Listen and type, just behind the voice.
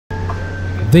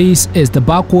This is the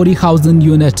Bakwori housing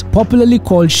unit, popularly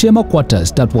called Shema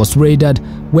Quarters, that was raided,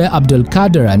 where Abdul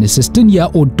Kader and his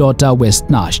 16-year-old daughter were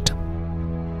snatched.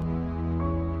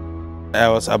 I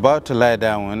was about to lie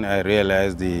down when I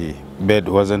realized the bed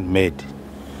wasn't made.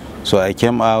 So I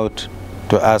came out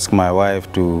to ask my wife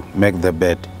to make the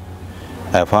bed.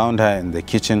 I found her in the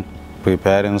kitchen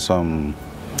preparing some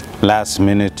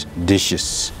last-minute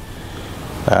dishes.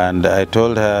 And I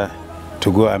told her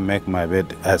to go and make my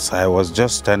bed. As I was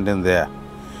just standing there,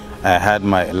 I had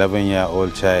my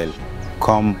 11-year-old child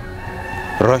come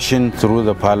rushing through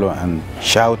the parlor and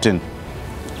shouting,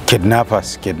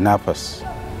 "Kidnappers, kidnappers."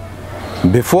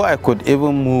 Before I could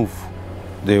even move,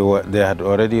 they had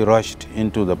already rushed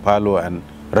into the parlor and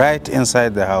right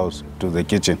inside the house to the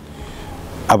kitchen.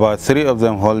 About 3 of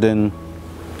them holding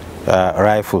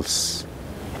rifles,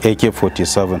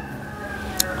 AK-47.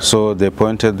 So they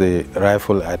pointed the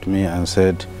rifle at me and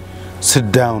said,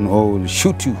 "Sit down or we'll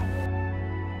shoot you."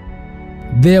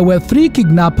 There were 3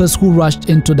 kidnappers who rushed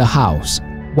into the house,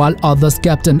 while others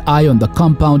kept an eye on the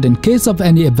compound in case of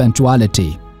any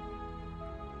eventuality.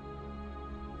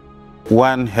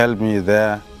 One held me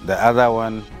there, the other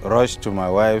one rushed to my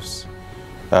wife's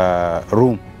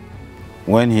room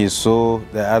when he saw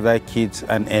the other kids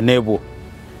and a neighbor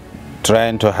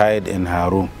trying to hide in her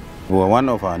room. Well, one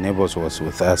of our neighbors was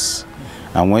with us,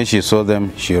 and when she saw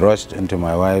them, she rushed into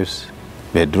my wife's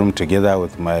bedroom together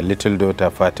with my little daughter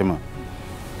Fatima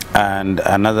and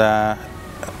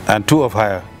 2 of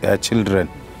her children.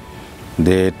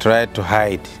 They tried to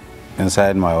hide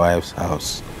inside my wife's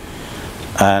house.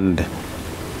 And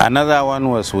another one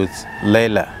was with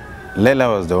Layla.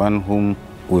 Layla was the one whom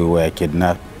we were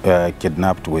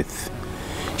kidnapped with.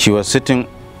 She was sitting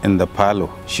in the parlor.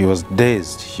 She was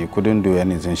dazed. She couldn't do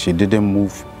anything. She didn't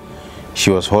move.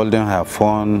 She was holding her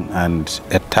phone and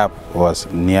a tap was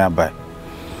nearby.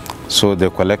 So they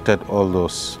collected all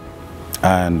those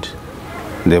and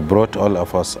they brought all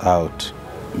of us out.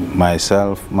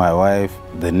 Myself, my wife,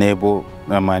 the neighbor,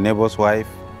 my neighbor's wife,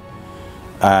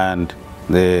 and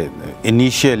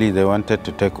initially they wanted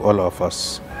to take all of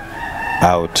us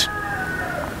out.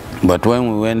 But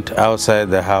when we went outside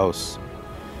the house,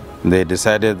 they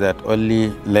decided that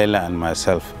only Layla and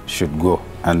myself should go.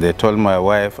 And they told my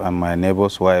wife and my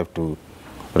neighbor's wife to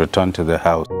return to the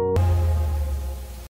house.